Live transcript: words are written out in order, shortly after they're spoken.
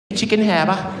ชิคเก้นแฮร์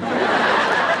ป่ะ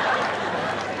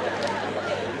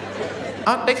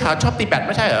อ้าวได้ข่าวชอบตีแบดไ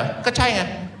ม่ใช่เหรอก็ใช่ไง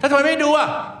แล้วทำไมไม่ดูอ่ะ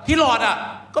ที่หลอดอ่ะ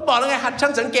ก็บอกแล้วไงหัดช่า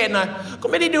งสังเกตหน่อยก็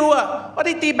ไม่ได้ดูอ่ะว่าไ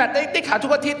ด้ตีแบดได้ข่าวทุ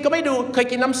กอาทิตย์ก็ไม่ดูเคย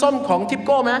กินน้ำส้มของทิปโ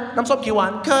ก้ไหมน้ำส้มเขียวหวา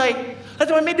นเคยแล้วท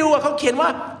ำไมไม่ดูอ่ะเขาเขียนว่า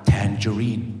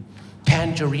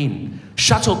tangerine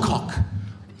shuttlecock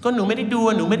ก็หนูไม่ได้ดู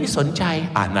หนูไม่ได้สนใจ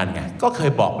นั่นไงก็เค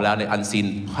ยบอกแล้วในอันซีน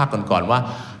ภาคก่อนๆว่า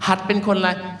หัดเป็นคนอะไร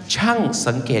ช่าง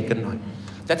สังเกตกันหน่อย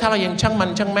แต่ถ้าเรายังช่างมัน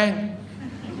ช่างแม่ง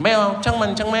ไม่เอาช่างมั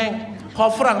นช่างแม่งพอ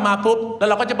ฝรั่งมาปุ๊บแล้ว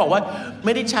เราก็จะบอกว่าไ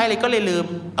ม่ได้ใช้เลยก็เลยลืม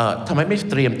ทำไมไม่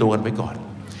เตรียมตัวกันไว้ก่อน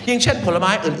อย่างเช่นผลไ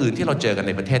ม้อื่นๆที่เราเจอกันใ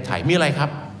นประเทศไทยมีอะไรครับ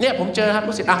เนี่ยผมเจอครับ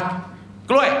ลูกศิษย์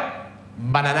กล้วย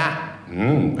banana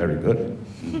very good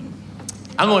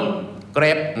องุ่นเกร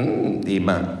ปดี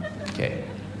มากโอเค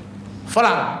ฝ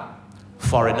รั่ง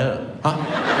foreigner ฮะ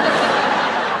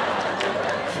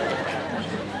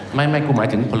ไม่กูหมาย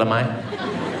ถึงผลไม้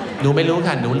หนูไม่รู้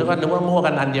ค่ะหนูนึกว่ามั่ว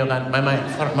กันอันเดียวกัน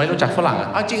ไม่รู้จักฝรั่ง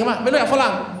จริงไหมไม่รู้จักฝรั่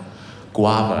ง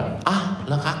guava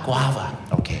แล้วคะ guava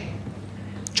โอเค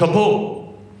ชมพู่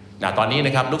ตอนนี้น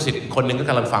ะครับลูกศิษย์คนหนึ่งก็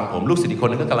กำลังฟังผมลูกศิษย์อีกคน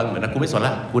นึงก็กำลังเหมือนนะกูไม่สนล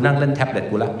ะกูนั่งเล่นแท็บเล็ต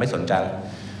กูละไม่สนใจละ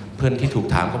เพื่อนที่ถูก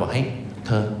ถามก็บอกให้เ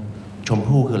ธอชม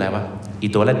พู่คืออะไรวะอี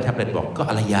ตัวเล่นแท็บเล็ตบอกก็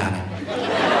อารยาไง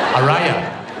อะไร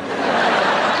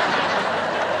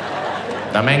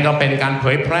แต่แม่งก็เป็นการเผ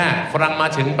ยแพร่ฝรั่งมา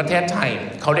ถึงประเทศไทย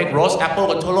เขาเรียกโรสแอปเปิล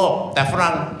กันทั่วโลกแต่ฝ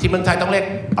รั่งที่เมืองไทยต้องเรียก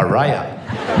อะไร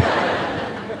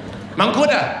มังคุด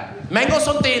แมงโก้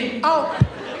ส้นตีน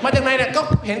มาจากไหนเนี่ยก็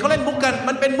เห็นเขาเล่นมุกกัน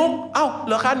มันเป็นมุกเ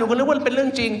หรอคะหนูก็นึกว่าเป็นเรื่อ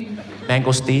งจริงแมงโ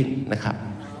ก้สตีนนะครับ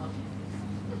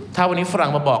ถ้าวันนี้ฝรั่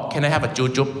งมาบอก Can I have a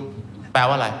จุ๊บแปล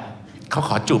ว่าอะไรเขาข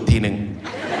อจูบทีหนึ่ง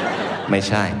ไม่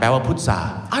ใช่แปลว่าพุทธา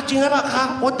จริงหรือเปล่าคะ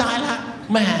โอ้ตายละ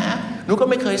แหมหนูก็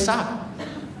ไม่เคยทราบ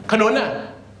ขนุน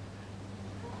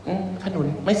ขนุน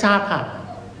ไม่ทราบค่ะ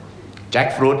แจ็ค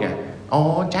ฟรุตไง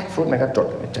แจ็คฟรุตมันก็จด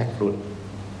แจ็คฟรุต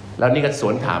แล้วนี่ก็ส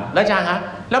วนถามแล้วอาจารย์คะ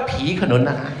แล้วผีขนุน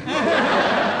นะคะ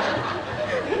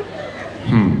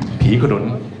ผีขนุน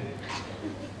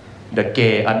the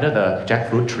gay under the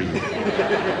jackfruit tree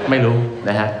ไม่รู้น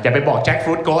ะฮะอย่าไปบอก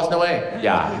jackfruit ghost นะเว้ยอ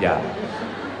ย่า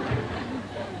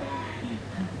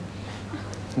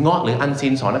เงาะหรืออันซี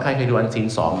น2ถ้าใครเคยดูอันซีน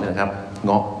2เนี่ยนะครับเ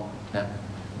งาะนะ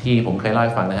ที่ผมเคยเล่าใ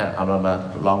ห้ฟังนะฮะเอามา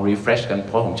ลอง refresh กันเ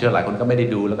พราะผมเชื่อหลายคนก็ไม่ได้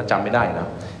ดูแล้วก็จำไม่ได้นะ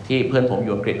ที่เพื่อนผมอ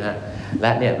ยู่อังกฤษนะฮะแล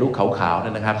ะเนี่ยลูกขาวๆ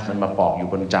นั่นนะครับมันมาปอกอยู่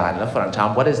บนจานแล้วฝรั่งถาม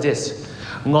what is this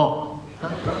เงาะ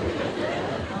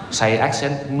ใส่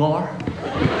accent งอ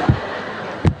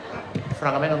ฝ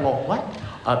รั่งก็ไม่งง what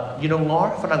you know งอ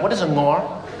ฝรั่ง what is a งอ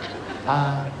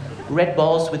red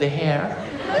balls with the hair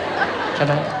ใช่ไ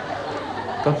หม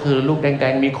ก็คือลูกแด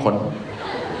งๆมีขน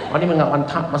วันนี้มึงเอาอัน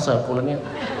ทับมาเสิร์ฟกูแล้วเนี่ย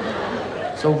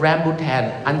so rambutan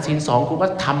อันซีน2กูก็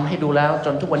ทำให้ดูแล้วจ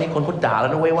นทุกวันนี้คนเขาด่าแล้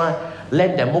วนะเว้ยว่าเล่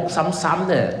นแต่มุกซ้ำๆ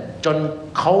เนี่ยจน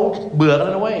เขาเบื่อกันแ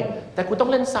ล้วนะเว้ยแต่กูต้อง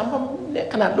เล่นซ้ำเพราะเนี่ย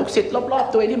ขนาดลูกศิษย์รอบ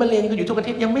ๆตัวเองที่มาเรียนกันอยู่ทุกอา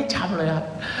ทิตย์ยังไม่จำเลยครับ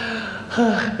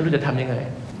ไม่รู้จะทำยังไง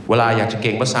เวลาอยากจะเ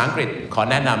ก่งภาษาอังกฤษขอ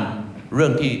แนะนำเรื่อ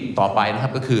งที่ต่อไปนะครั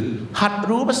บก็คือหัด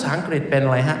รู้ภาษาอังกฤษเป็นอ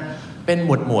ะไรฮะเป็นห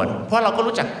มวดเพราะเราก็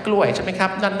รู้จักกล้วยใช่ไหมครับ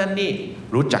นั่นนี่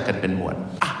รู้จักกันเป็นหมวด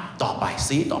ต่อไป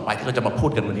สีต่อไปที่เราจะมาพู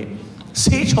ดกันวันนี้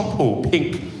สีชมพูพิง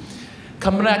ค์ค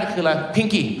ำแรกก็คืออะไรพิง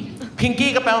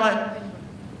กี้ก็แปลว่าอะไร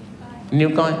นิ้ว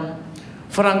ก้อย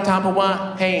ฝรั่งถามผมว่า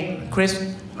เฮ้ยคริส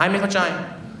ไอไม่เข้าใจ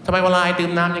ทำไมเวลาไอดื่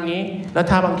มน้ำอย่างนี้แล้ว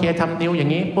ถ้าบางทีทำนิ้วอย่า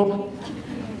งนี้ปุ๊บ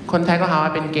คนไทยก็หาว่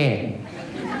าเป็นเกย์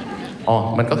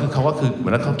มันก็คือเขาก็คือเหมื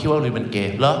อนเขาคิดว่าเราเป็นเก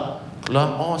ย์เหรอ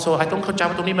so ไอต้องเข้าใจ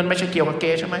ว่าตรงนี้มันไม่ใช่เกี่ยวกับเก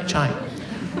ย์ใช่ไหมใช่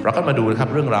เราก็มาดูนะครับ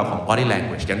เรื่องราวของ body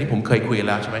language อย่างที่ผมเคยคุย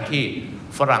แล้วใช่ไหมที่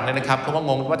ฝรั่งเนี่ยนะครับเขาก็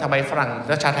งงว่าทำไมฝรั่งแ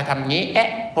ละชาไทยทำอย่างนี้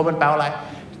เพราะมันแปลว่าอะไร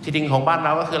ที่จริงของบ้านเร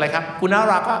าก็คืออะไรครับกูน่า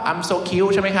รักก็ I'm so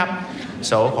cute ใช่ไหมครับ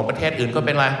so ของประเทศอื่นก็เ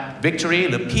ป็นอะไร victory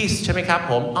หรือ peace ใช่ไหมครับ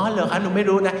ผมเหรอคะหนูไม่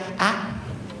รู้นะ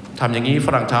ทำอย่างนี้ฝ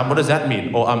รั่งถาม what does that mean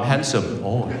I'm handsome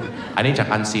อันนี้จาก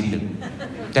อันซีน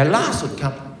1แต่ล่าสุดค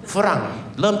รับฝรั่ง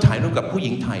เริ่มถ่ายรูปกับผู้ห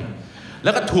ญิงไทยแ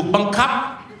ล้วก็ถูกบังคับ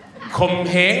ข่ม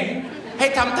เหงให้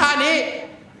ทำท่านี้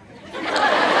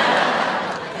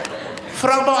ฝ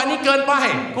รั่งบอกอันนี้เกินไป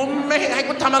กูไม่ให้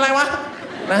กูทำอะไรวะ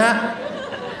นะฮะ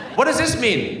What does this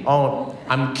mean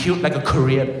I'm cute like a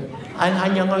Korean อั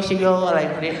นยังไงชิโยอะไร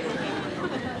พวกนี้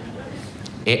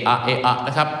เอะน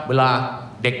ะครับเวลา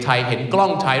เด็กไทยเห็นกล้อ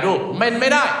งถ่ายรูปไม่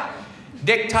ได้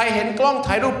เด็กไทยเห็นกล้อง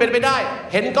ถ่ายรูปเป็นไปได้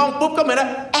เห็นกล้องปุ๊บก็เหมือนนะ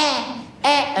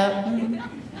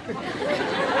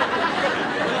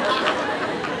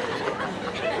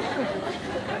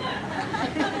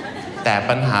แต่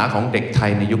ปัญหาของเด็กไท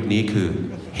ยในยุคนี้คือ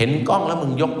เห็นกล้องแล้วมึ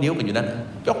งยกนิ้วกันอยู่นั่น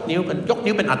ยกนิ้วเ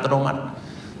ป็นอัตโนมัติ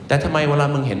แต่ทำไมเวลา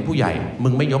มึงเห็นผู้ใหญ่มึ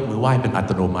งไม่ยกมือไหว้เป็นอั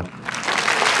ตโนมัติ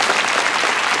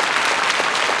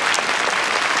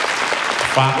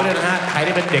ฝากไว้ด้วยนะฮะใคร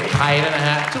ที่เป็นเด็กไทยนะฮ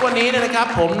ะทุกวันนี้เนี่ยนะครับ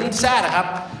ผมแซ่นะครับ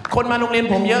คนมาโรงเรียน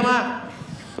ผมเยอะมาก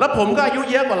แล้วผมก็อายุ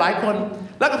เยอะกว่าหลายคน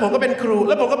แล้วก็ผมก็เป็นครูแ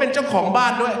ล้วผมก็เป็นเจ้าของบ้า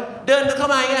นด้วยเดินเข้า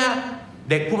มาอย่างเงี้ยฮะ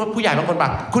เด็กผู้ใหญ่บางคนบอ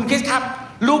กคุณคริสครับ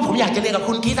ลูกผมอยากจะเรียนกับ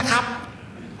คุณคริสครับ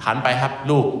หันไปครับ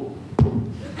ลูก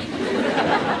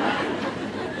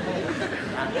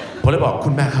ผมเลยบอกคุ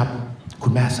ณแม่ครับคุ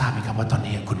ณแม่ทราบไหมครับว่าตอน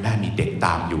นี้คุณแม่มีเด็กต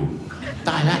ามอยู่ต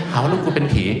ายแล้วหาว่าลูกคุณเป็น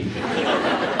ผี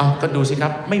เอาก็ดูสิครั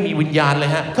บไม่มีวิญญาณเลย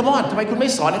ฮะขมอนทำไมคุณไม่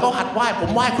สอนให้เขาหัดไหว้ผม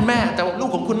ไหว้คุณแม่แต่ลูก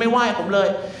ของคุณไม่ไหว้ผมเลย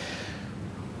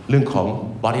เรื่องของ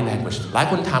body language หลาย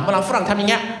คนถามว่าฝรั่งทำอย่าง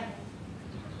เงี้ย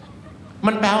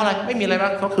มันแปลว่าอะไรไม่มีอะไรมา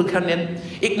กเขาคือแค่เน้น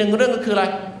อีกหนึ่งเรื่องก็คืออะไร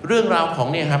เรื่องราวของ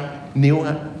เนี่ยครับนิ้ว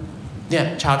ฮะเนี่ย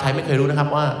ชาวไทยไม่เคยรู้นะครับ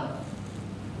ว่า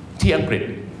ที่อังกฤษ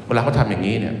เวลาเขาทำอย่าง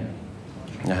นี้เนี่ย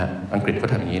นะฮะอังกฤษเขา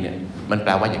ทำอย่างนี้เนี่ยมันแป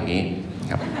ลว่าอย่างนี้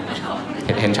ครับ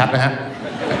เห็นชัดนะฮะ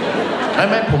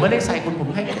ไม่ผมไม่ได้ใส่คุณผม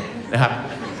ให้นะครับ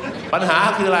ปัญหา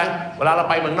คืออะไรเวลาเรา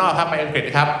ไปเมืองนอกครับไปอังกฤษ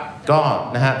ครับก็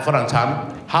นะฮะฝรั่งถาม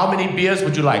how many beers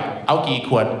would you like เอากี่ข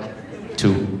วด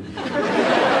two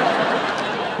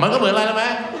มันก็เหมือนอะไรนะไหม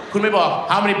คุณไม่บอก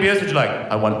how many beers would you like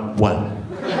I want one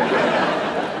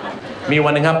มีวั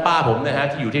นหนึ่งครับป้าผมนะฮะ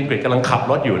ที่อยู่ที่อังกฤษกำลังขับ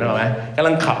รถอยู่นะครับไหมกำ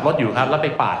ลังขับรถอยู่ครับแล้วไป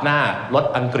ปาดหน้ารถ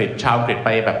อังกฤษชาวอังกฤษไป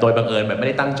แบบโดยบังเอิญแบบไม่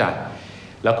ได้ตั้งใจ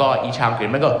แล้วก็อีชาวอังกฤษ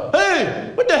มันก็ hey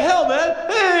what the hell man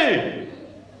hey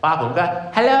ป้าผมก็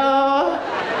hello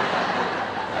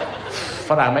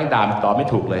ฝรั่งแม่งด่าตอบไม่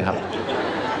ถูกเลยครับ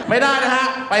ไม่ได้นะฮะ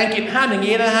ไปอังกฤษห้ามอย่าง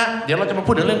นี้นะฮะเดี๋ยวเราจะมา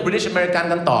พูดถึงเรื่อง British American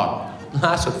กันต่อ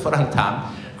ล่าสุดฝรั่งถาม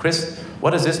Chris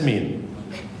what does this mean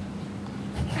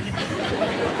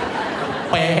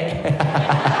เป๊ะ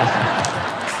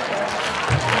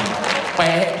เ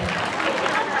ป๊ะ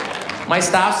my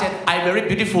staff said I'm very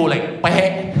beautiful like เป๊ะ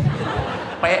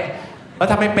เป๊ะแล้ว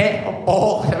ทำไมเป๊ะโป๊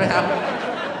ะใช่ไหมครับ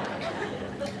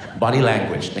body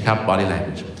language นะครับ body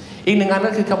language อีกหนึ่งอัน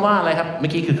ก็คือคำว่าอะไรครับเมื่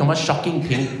อกี้คือคำว่า shocking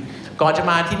pink ก่อนจะ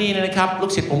มาที่นี่นะครับลู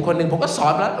กศิษย์ผมคนหนึ่งผมก็สอ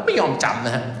นแล้วไม่ยอมจำน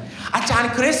ะฮะอาจาร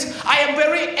ย์คริส I am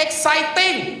very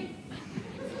exciting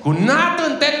กูน่าตื่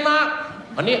นเต้นมาก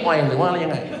อันนี้อ่อยหรือว่าอะไรยั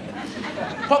งไง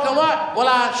เพราะคำว่าเว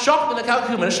ลาช็อกนะครับ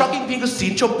คือเหมือน shocking pink คือสี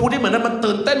ชมพูที่เหมือนมัน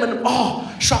ตื่นเต้นมัน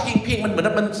shocking pink มันเหมือ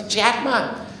นมันแจ๊ดมาก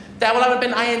แต่เวลามันเป็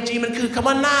น ing มันคือคำ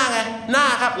ว่าหน้าไงหน้า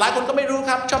ครับหลายคนก็ไม่รู้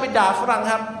ครับชอบไปด่าฝรั่ง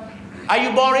ครับ Are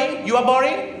you boring you are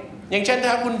boring อย่างเช่นถ้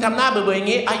าคุณทำหน้าเบื่อๆอย่า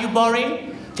งนี้ Are you boring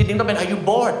ที่จริงต้องเป็น Are you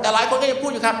bored แต่หลายคนก็ยังพู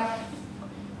ดอยู่ครับ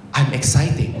I'm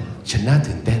exciting ฉันน่า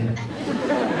ตื่นเต้น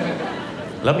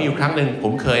แล้วมีอยู่ครั้งหนึ่งผ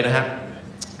มเคยนะฮะ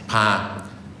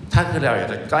ถ้าเราอยาก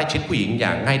จะใกล้ชิดผู้หญิงอย่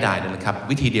างง่ายดายนะครับ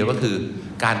วิธีเดียวก็คือ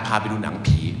การพาไปดูหนัง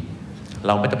ผีเ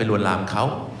ราไม่ต้องไปลวนลามเข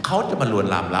าจะมาลวน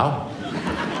ลามเรา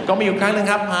ก็มีอยู่ครั้งหนึ่ง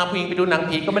ครับพาผู้หญิงไปดูหนัง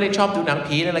ผีก็ไม่ได้ชอบดูหนัง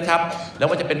ผีนะครับแล้ว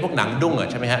มันจะเป็นพวกหนังดุ้ง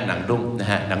ใช่ไหมฮะหนังดุ้งนะ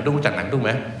ฮะหนังดุ้งจากหนังดุ้งไห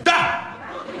ม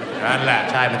นั่นแหละ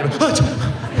ใช่มันจะ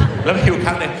แล้วมีอยู่ค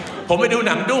รั้งหนึ่งผมไปดู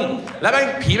หนังดุ้งแล้ว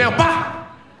ผีแม่งป้า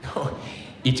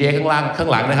อีเจข้าง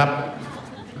หลังนะครับ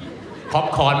พ็อป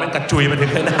คอร์นมันกระจุยมาถึ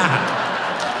งข้างหน้า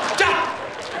จ้า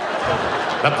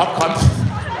แล้วพ็อปคอร์น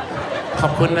ขอ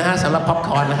บคุณนะฮะสำหรับพ็อปค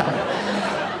อร์นนะครับ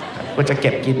ก็จะเ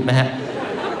ก็บกินนะฮะ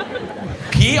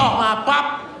ผีออกมาปั๊บ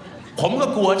ผมก็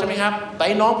กลัวใช่ไหมครับแต่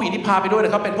น้องผู้หญิงที่พาไปด้วยน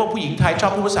ะครับเป็นพวกผู้หญิงไทยชอ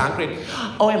บพูดภาษาอังกฤษ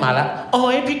โอ้ยมาแล้วโอ้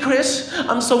ยพี่คริส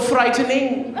I'm so frightening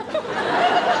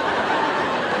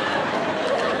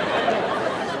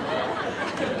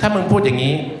ถ้ามึงพูดอย่าง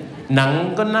นี้หนัง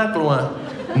ก็น่ากลัว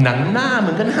หนังหน้า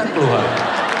มึงก็น่ากลัว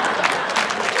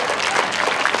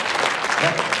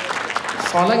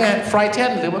สอนแล้วไง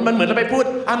frighten หรือมันเหมือนเราไปพูด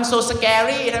I'm so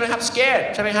scary ใช่ไหมครับ scared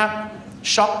ใช่ไหมครับ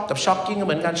ช็อกกับ shocking ก็เ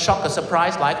หมือนกันช็อกกับ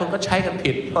surprise หลายคนก็ใช้กัน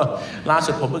ผิดล่าสุ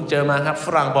ดผมเพิ่งเจอมาครับฝ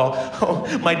รั่งบอก oh,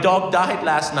 my dog died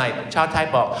last night ชาวไทย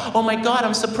บอก oh my god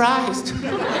I'm surprised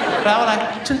แล้วอะไร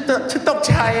ฉันตก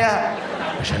ใจอ่ะ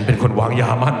ฉันเป็นคนวางยา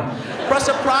มันเพราะ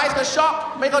surprise กับ shock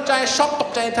ไม่เข้าใจช็อกตก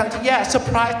ใจในทางที่แย่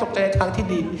surprise ตกใจในทางที่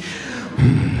ดี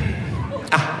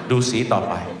ดูสีต่อ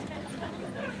ไป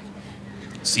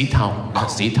สีเท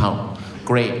าเ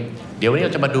กรย์เดี๋ยววันนี้เร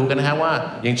าจะมาดูกันนะฮะว่า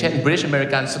อย่างเช่น British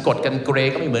American สะกดกันเกร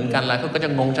ย์ก็ไม่เหมือนกันหลายคนก็จะ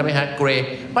งงใช่ไหมฮะเกรย์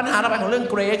ปัญหาต่อไปของเรื่อง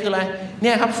เกรย์คืออะไรเ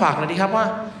นี่ยครับฝากหน่อยดีครับว่า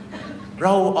เร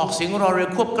าออกเสียงรอเรือ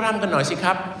ควบกล้ำกันหน่อยสิค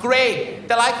รับเกรย์แ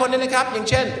ต่หลายคนเนี่ยนะครับอย่าง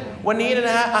เช่นวันนี้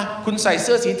นะฮะคุณใส่เ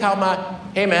สื้อสีเทามา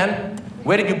Hey man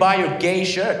where did you buy your gay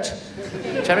shirt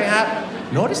ใช่ไหมครับ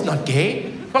No it's not gay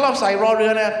เพราะเราใส่รอเรื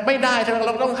อนะไม่ได้ใช่ไหมเ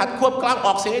ราต้องหัดควบกล้ำอ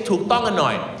อกเสียงให้ถูกต้องกันห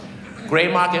น่อยGrey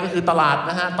Market ก็คือตลาด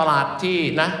นะฮะตลาด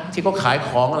ที่เขาขายข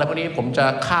องอะไรพวกนี้ผมจะ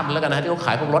ข้ามแล้วกันนะที่เขาข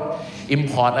ายพวกรถ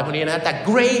import อะไรพวกนี้นะฮะแต่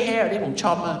Grey hair นี่ผมช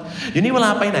อบมากอยู่นี่เวลา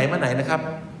ไปไหนมาไหนนะครับ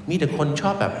มีแต่คนช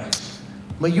อบแบบ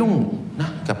มายุ่งนะ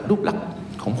กับรูปลักษณ์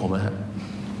ของผมนะฮะ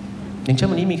อย่างเช่น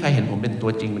วันนี้มีใครเห็นผมเป็นตั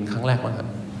วจริงเป็นครั้งแรกบ้างครับ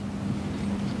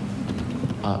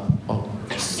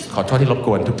ขอโทษที่รบก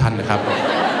วนทุกท่านนะครับ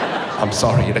I'm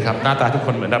sorry นะครับหน้าตาทุกค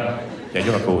นเหมือนแบบอย่า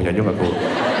ยุ่งกับกูอย่ายุ่งกับกู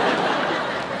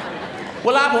เว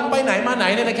ลาผมไปไหนมาไหน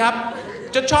เนี่ยนะครับ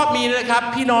จะชอบมีนะครับ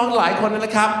พี่น้องหลายคนน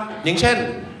ะครับอย่างเช่น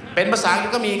เป็นภาษาอังกฤษ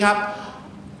ก็มีครับ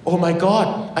Oh my God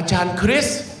อาจารย์คริส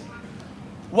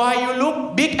Why you look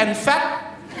big and fat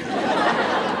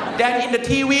than in the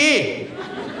TV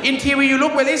in TV you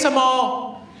look very small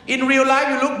in real life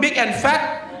you look big and fat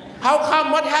How come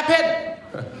what happened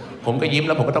ผมก็ยิ้มแ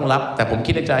ล้วผมก็ต้องรับแต่ผม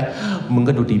คิดในใจมึง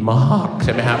ก็ดูดีมากใ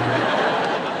ช่ไหมครับ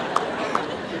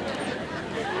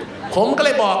ผมก็เล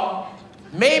ยบอก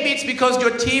maybe it's because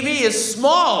your TV is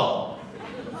small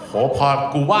โหพอ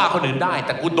กูว่าคนอื่นได้แ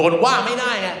ต่กูโดนว่าไม่ไ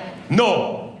ด้ไง no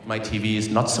my TV is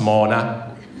not small นะ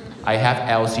I have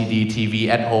LCD TV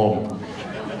at home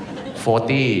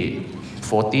 40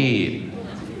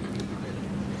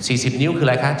 นิ้วคืออะ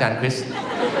ไรคะอาจารย์คริส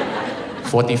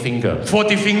 40 finger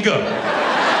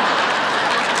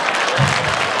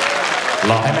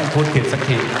รอให้แม่งพูดผิดสัก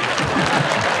ที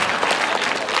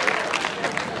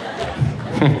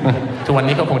ทุกวัน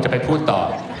นี้ก็คงจะไปพูดต่อ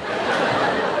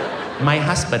My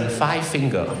husband 5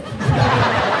 finger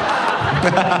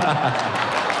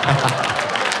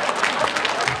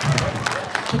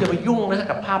ที่จะไปยุ่งนะ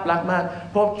กับภาพลักษณ์มาก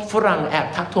เพราะฝรั่งแอบ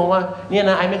ทักทวงว่าเนี่ย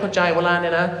นะไอไม่เข้าใจเวลาเนี่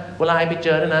ยนะเวลาไอไปเจ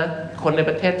อเนี่ยนะคนใน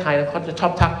ประเทศไทยเขาจะชอ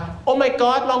บทัก Oh my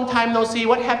God long time no see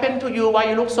what happened to you why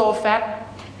you look so fat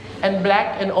and black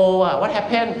and old what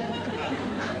happened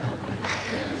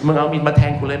มึงเอามีดมาแท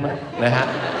งกูเลยมั้ยนะฮะ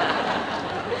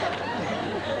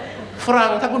ฝรั่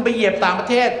งถ้าคุณไปเหยียบต่างประ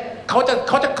เทศเขา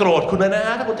จะโกรธคุณเลยนะฮ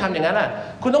ะถ้าคุณทำอย่างนั้นอ่ะ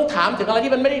คุณต้องถามถึงอะไร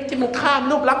ที่มันไม่ได้ที่มันข้าม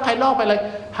รูปลักษณ์ภายนอกไปเลย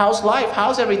how's life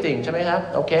how's everything ใช่ไหมครับ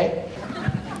โอเค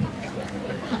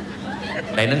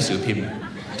ในหนังสือพิมพ์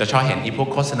จะชอบเห็นพวก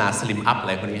โฆษณา slim up อะไ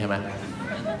รพวกนี้ใช่ไหม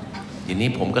ทีนี้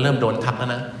ผมก็เริ่มโดนทักแล้ว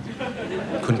นะ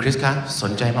คุณคริสคะส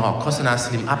นใจมาออกโฆษณา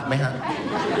slim up ไหมฮะ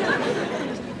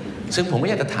ซึ่งผมก็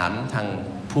อยากจะถามทาง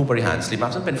ผู้บริหาร slim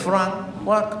up ซึ่งเป็นฝรั่ง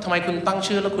ว่าทำไมคุณตั้ง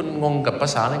ชื่อแล้วคุณงงกับภา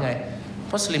ษาอะไรไงเ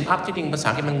พราะ slim up ที่จริงภาษา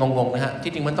ที่มันงงๆนะฮะ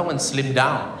ที่จริงมันต้องเป็น slim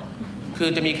down คือ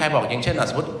จะมีใครบอกอย่างเช่น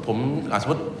สมมติ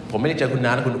ผมไม่ได้เจอคุณน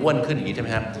านแล้วคุณอ้วนขึ้นอย่างนี้ใช่ไหม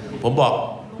ครับผมบอก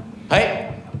เฮ้ย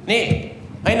นี่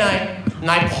เฮ้ย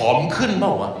นายผอมขึ้นเปล่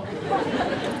าวะ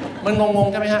มันงง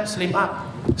ๆใช่ไหมฮะ slim up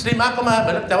slim up ก็มา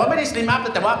แต่ว่าไม่ได้ slim up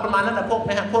แต่ว่าประมาณนั้นนะพวก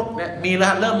นะฮะพวกเนี่ยมีแล้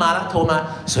วเริ่มมาแล้วโทรมา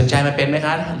สนใจมาเป็นไหมค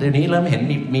ะเดี๋ยวนี้เริ่มเห็น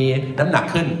มีน้ำหนัก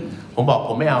ขึ้นผมบอกผ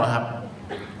มไม่เอาครับ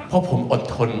เพราะผมอด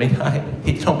ทนไม่ได้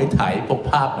ที่ต้องไปถ่ายพวก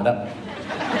ภาพนะครับ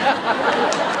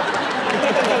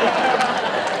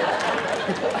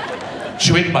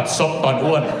ชีวิตบัดซบตอน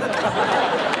อ้วน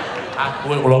กู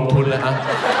ลงทุนเลย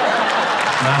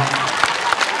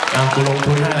กูลง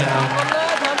ทุนให้เลย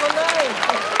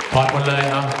ถอดหมดเลย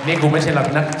นี่กูไม่ใช่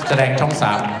นักแสดงช่อง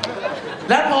 3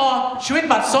แล้วพอชีวิต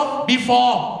บัดซบ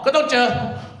before ก็ต้องเจอ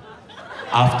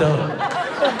after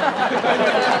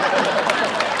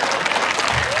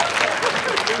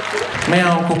ไม่เอ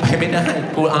ากูไปไม่ได้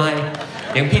กูอาย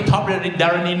อย่างพี่ท็อปดา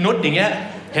รณีนุชอย่างเงี้ย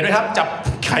เห็นไหมครับจับ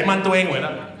ไขมันตัวเองเหมือนแ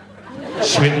ล้ว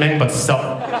ชีวิตแม่งบัดซบ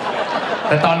แ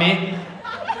ต่ตอนนี้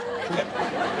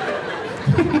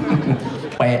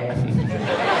เป๊ะ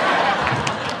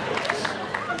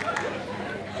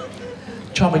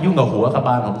ชอบมายุ่งกับหัวกับ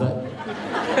บ้านผมด้วย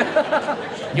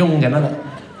ยุ่งกันนั่นแหละ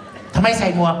ทำไมใส่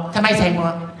หมวก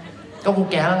ก็กู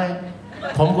แก่แล้วไง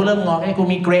ผมกูเริ่มงอกไอ้กู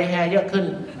มีเกรย์แฮร์เยอะขึ้น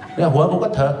เนี่ยหัวกูก็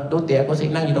เถอะดูเตี๋ยกูสิ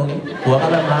นั่งอยู่ตรงนี้หัวก็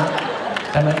เริ่มล้า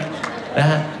ใช่ไหมนะ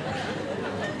ฮะ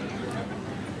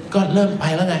ก็เริ่มไป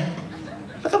แล้วไง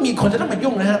แล้วก็มีคนจะต้องมา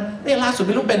ยุ่งนะฮะนี่ล่าสุดไ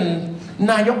ม่รู้เป็น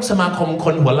นายกสมาคมค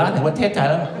นหัวล้านแห่งประเทศไทย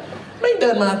แล้วไม่เดิ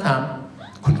นมาถาม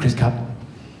คุณคริสครับ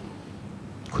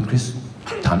คุณคริส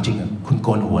ถามจริงอ่ะคุณโก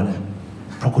นหัวนะ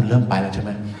เพราะคุณเริ่มไปแล้วใช่ไห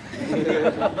ม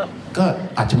ก็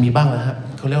อาจจะมีบ้างนะฮะ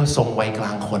เขาเรียกว่าทรงวัยกล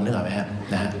างคนนึกออกไหมฮะ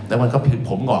นะฮะแล้วมันก็คือ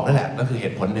ผมงอกนั่นแหละก็คือเห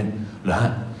ตุผลหนึ่งเหรอฮ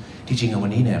ะที่จริงวั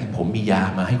นนี้เนี่ยผมมียา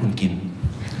มาให้คุณกิน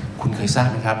คุณเคยทราบ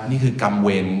ไหมครับนี่คือกรรมเว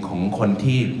รของคน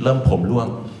ที่เริ่มผมร่วง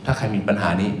ถ้าใครมีปัญหา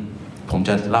นี้ผมจ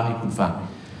ะเล่าให้คุณฟัง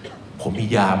ผมมี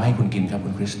ยามาให้คุณกินครับคุ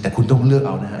ณคริสแต่คุณต้องเลือกเ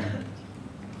อานะฮะ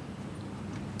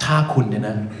ถ้าคุณเนี่ยน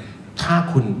ะถ้า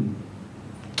คุณ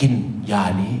กินยา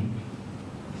นี้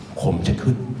ผมจะ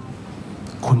ขึ้น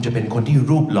คุณจะเป็นคนที่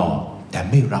รูปหล่อแต่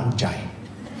ไม่เร้าใจ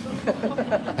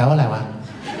แปลว่าอะไรวะ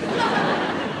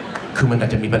คือมันอา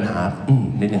จจะมีปัญหา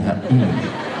นิดนึงครับ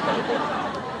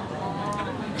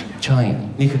ใช่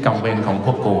นี่คือกรรมเวรของพ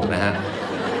วกโกนะฮะ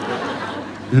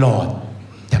หล่อ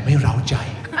แต่ไม่เร้าใจ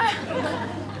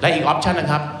และอีกออปชันนะ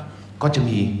ครับก็จะ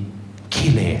มีขี้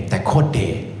เหร่แต่โคตรเด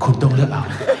คุณต้องเลือกเอา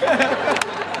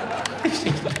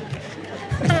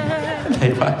ไหน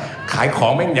วะขายขอ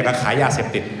งแม่งอย่างกับขายยาเสพ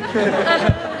ติด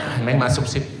แม่งมาซุบ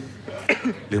ซิบ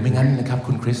หรือไม่งั้นนะครับ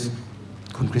คุณคริส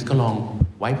ก็ลอง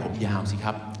ไว้ผมยาวสิค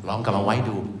รับลองกลับมาไว้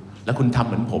ดู แล้วคุณทำ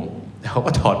เหมือนผมแล้วเขา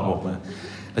ก็ถอดหมวกมา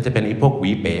แล้วจะเป็นไอ้พวกห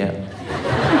วีเป๋อะ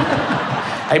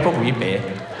ไอ้พวกหวีเป๋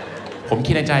ผม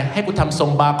คิดในใจให้กูทำทรง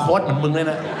บาร์โค้ดเหมือนมึงเลย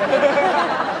นะ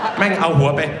แม่งเอาหัว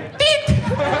ไปติ๊ด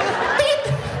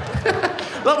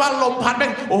แล้ววันลมพัดแม่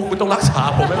งโอ้กูต้องรักษา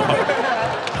ผมไม่พอ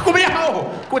กูไม่เอา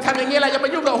กูทำอย่างนี้อะไรอย่ามา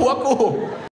ยุ่งกับหัวกู